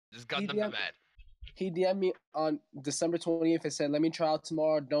Just gun them to bed. He DM'd me on December 28th and said, "Let me try out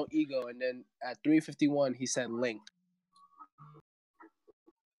tomorrow. Don't ego." And then at 3:51, he said, "Link."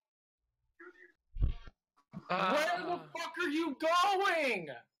 Where the fuck are you going?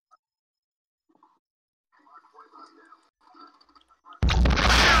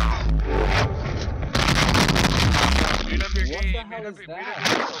 Mute up your What game. the hell is that?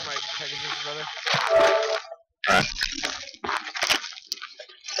 Oh my Pegz, brother.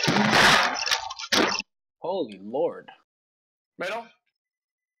 Holy Lord. Middle?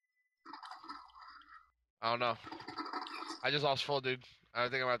 I don't know. I just lost full, dude. I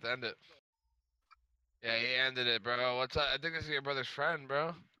think I'm about to end it. Yeah, he ended it, bro. What's up? I think this is your brother's friend,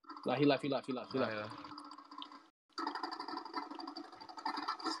 bro. No, he left. Yeah.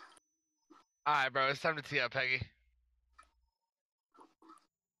 Alright, bro. It's time to tee up, Peggy.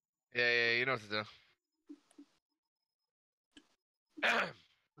 Yeah, you know what to do.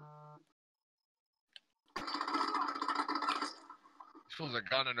 These fools are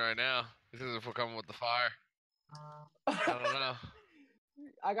gunning right now. This is if we're coming with the fire. I don't know.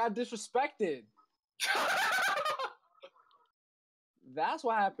 I got disrespected. That's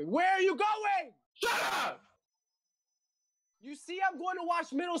what happened. Where are you going? Shut up! You see I'm going to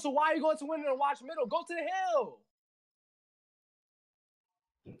watch middle, so why are you going to window to watch middle? Go to the hill.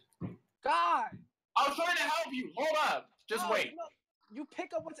 God. I was trying to help you. Hold up. Just wait. No. You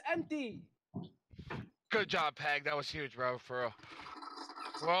pick up what's empty. Good job, Peg. That was huge, bro. For real.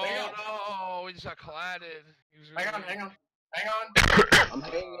 Whoa, no. We just got collided. Hang on. I'm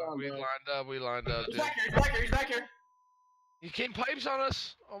hanging on, We lined up, He's dude. back here. He came pipes on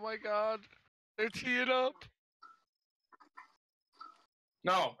us. Oh my god. They're teeing up.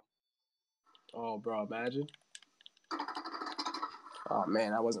 No. Oh, bro, imagine. Oh,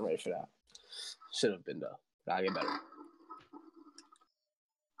 man, I wasn't ready for that. Should have been, though. Gotta get better.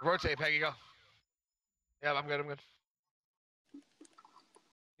 Rotate, Peggy, go. Yeah, I'm good.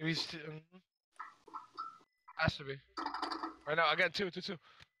 Has to be. Right now, I got two.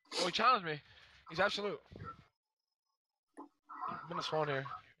 Oh, he challenged me. He's absolute. I'm gonna spawn here.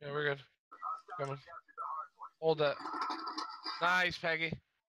 Yeah, we're good. Coming. Hold that. Nice, Peggy.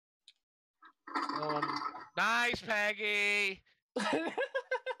 Nice, Peggy.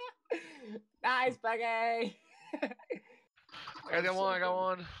 Nice, Peggy. I got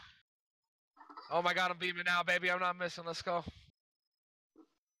one. Oh my god, I'm beaming now, baby. I'm not missing. Let's go.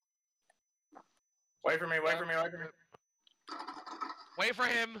 Wait for me. Wait for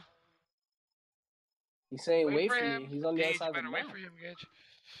him. He's saying wait for me. He's on the Gage, other side of the wait map. for him, Gage.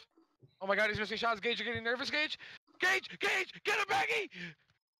 Oh my god, he's missing shots. Gage, you're getting nervous, Gage? Gage! Get him, Peggy!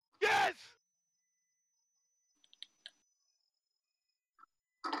 Yes!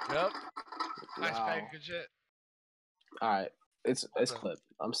 Yep. Nice, Peg. Good shit. Alright. It's clipped.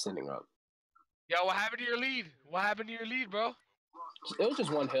 I'm sending up. Yo, what happened to your lead? Bro? It was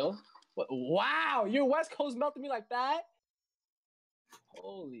just one hill. What? Wow! Your West Coast melted me like that?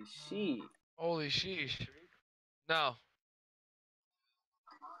 Holy shit. Holy sheesh. No.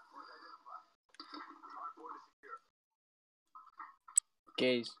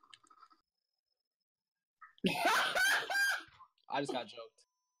 Gage. I just got joked.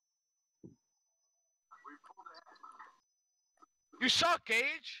 You suck,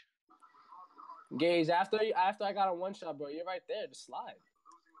 Gage. Gage, after I got a one shot, bro, you're right there. Just slide.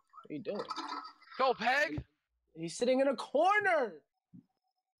 What are you doing? Go, Peg. He's sitting in a corner.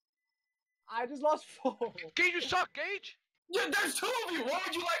 I just lost 4. Gage, you suck, Gage. Yeah, there's 2 of you. What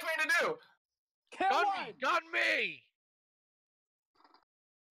would you like me to do? Gun me.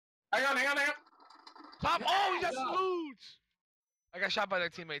 Hang on. Stop. Oh, he got salute. I got shot by their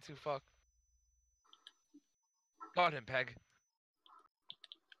teammate too. Fuck. Got him, Peg.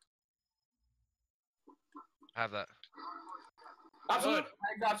 Have that. Absolute.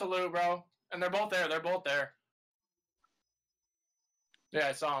 Peg's absolute, bro. And they're both there. Yeah,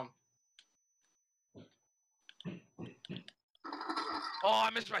 I saw him. Oh,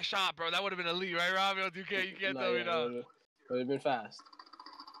 I missed my shot, bro. That would have been elite, right, Rob? You can't tell me no. It would have been fast.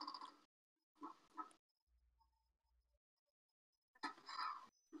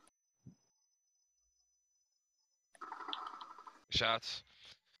 Shots.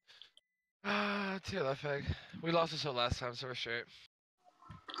 To your left, Peg. We lost this whole last time, so we're straight.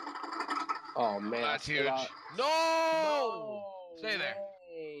 Oh, man. That's huge. No! Stay there.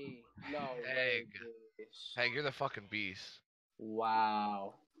 No. Peg. Peg, you're the fucking beast.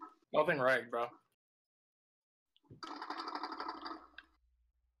 Wow. Nothing right, bro.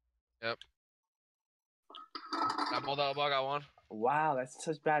 Yep. Got pulled out, I got one. Wow, that's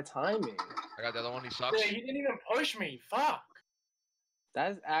such bad timing. I got the other one, he sucks. Yeah, he didn't even push me. Fuck.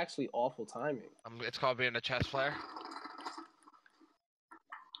 That is actually awful timing. It's called being a chess player.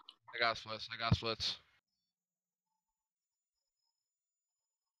 I got splits. I got splits.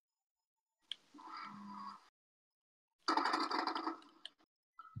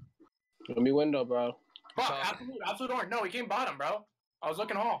 Let me window, bro. Fuck, absolute orange. No, he came bottom, bro. I was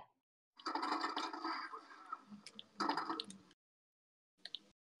looking all.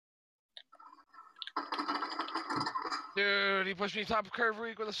 Dude, he pushed me top of curve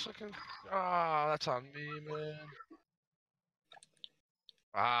week with a fucking. Oh, that's on me, man.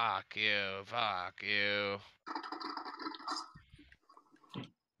 Fuck you. Fuck you.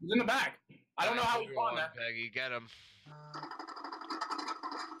 He's in the back. I don't know how he spawned that. Peggy, get him.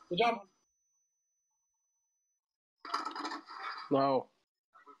 Good job. No.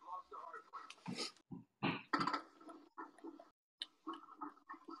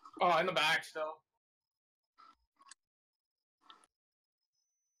 Oh, in the back still.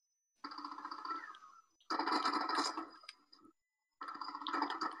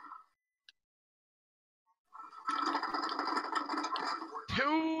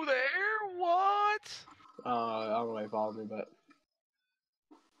 Two there? What? I don't know why he followed me, but.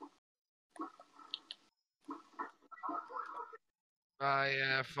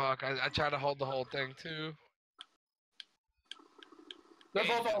 Yeah, fuck. I tried to hold the whole thing, too. They're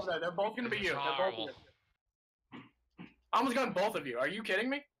both over there. They're both gonna be you. They're both you. I almost got both of you. Are you kidding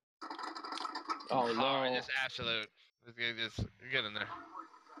me? Oh, no. Just absolute. Just get in there.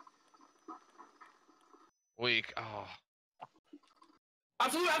 Weak. Oh.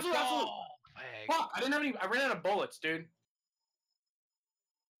 Absolute. Oh, Fuck, I didn't have any. I ran out of bullets, dude.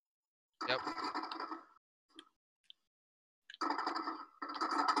 Yep.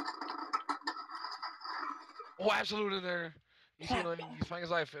 Oh, absolute in there. He's finding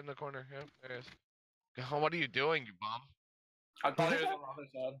his life in the corner. Yep, there it is. Oh, what are you doing, you bum? I thought he was on the other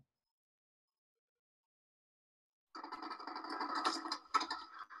side.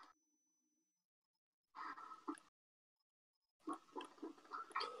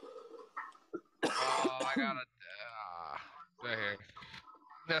 Oh, I got it. Right here.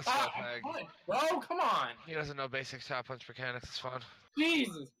 That's so Peg. Bro, come on. He doesn't know basic shot punch mechanics. It's fun.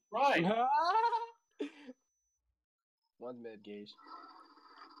 Jesus Christ. One's mid, Gage.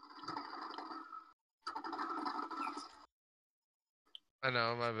 I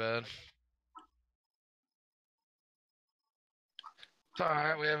know, my bad. It's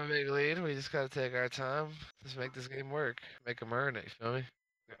alright, we have a big lead. We just gotta take our time. Just make this game work. Make them earn it, you feel me?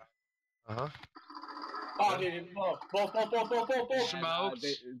 Yeah. Uh-huh. Oh, dude, both. Smokes.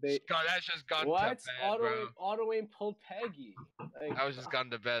 God, that's just gun what? to bed, bro. Auto aim pulled Peggy. Like, I was just gun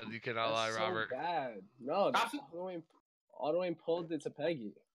to bed. You cannot lie, so Robert. Bad. No, auto aim pulled it to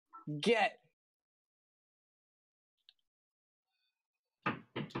Peggy. Get.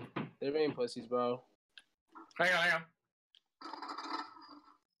 They're being pussies, bro. Hang on.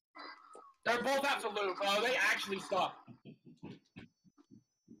 They're both absolute, bro. They actually suck.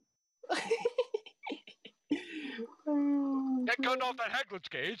 Get gunned off that head glitch,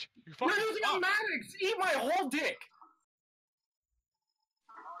 Gage. You're using a Maddox. Eat my whole dick.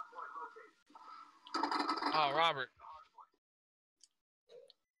 Oh, Robert.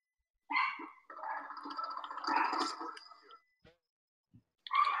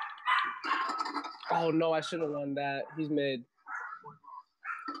 Oh no, I should have won that. He's mid.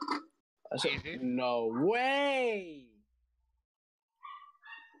 Easy. No way.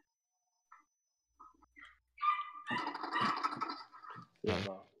 Yeah,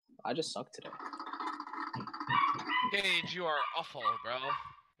 bro. I just suck today. Gage, you are awful, bro.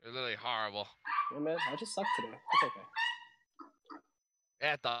 You're literally horrible. Yeah, man, I just suck today. It's okay.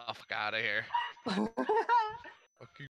 Get the fuck out of here.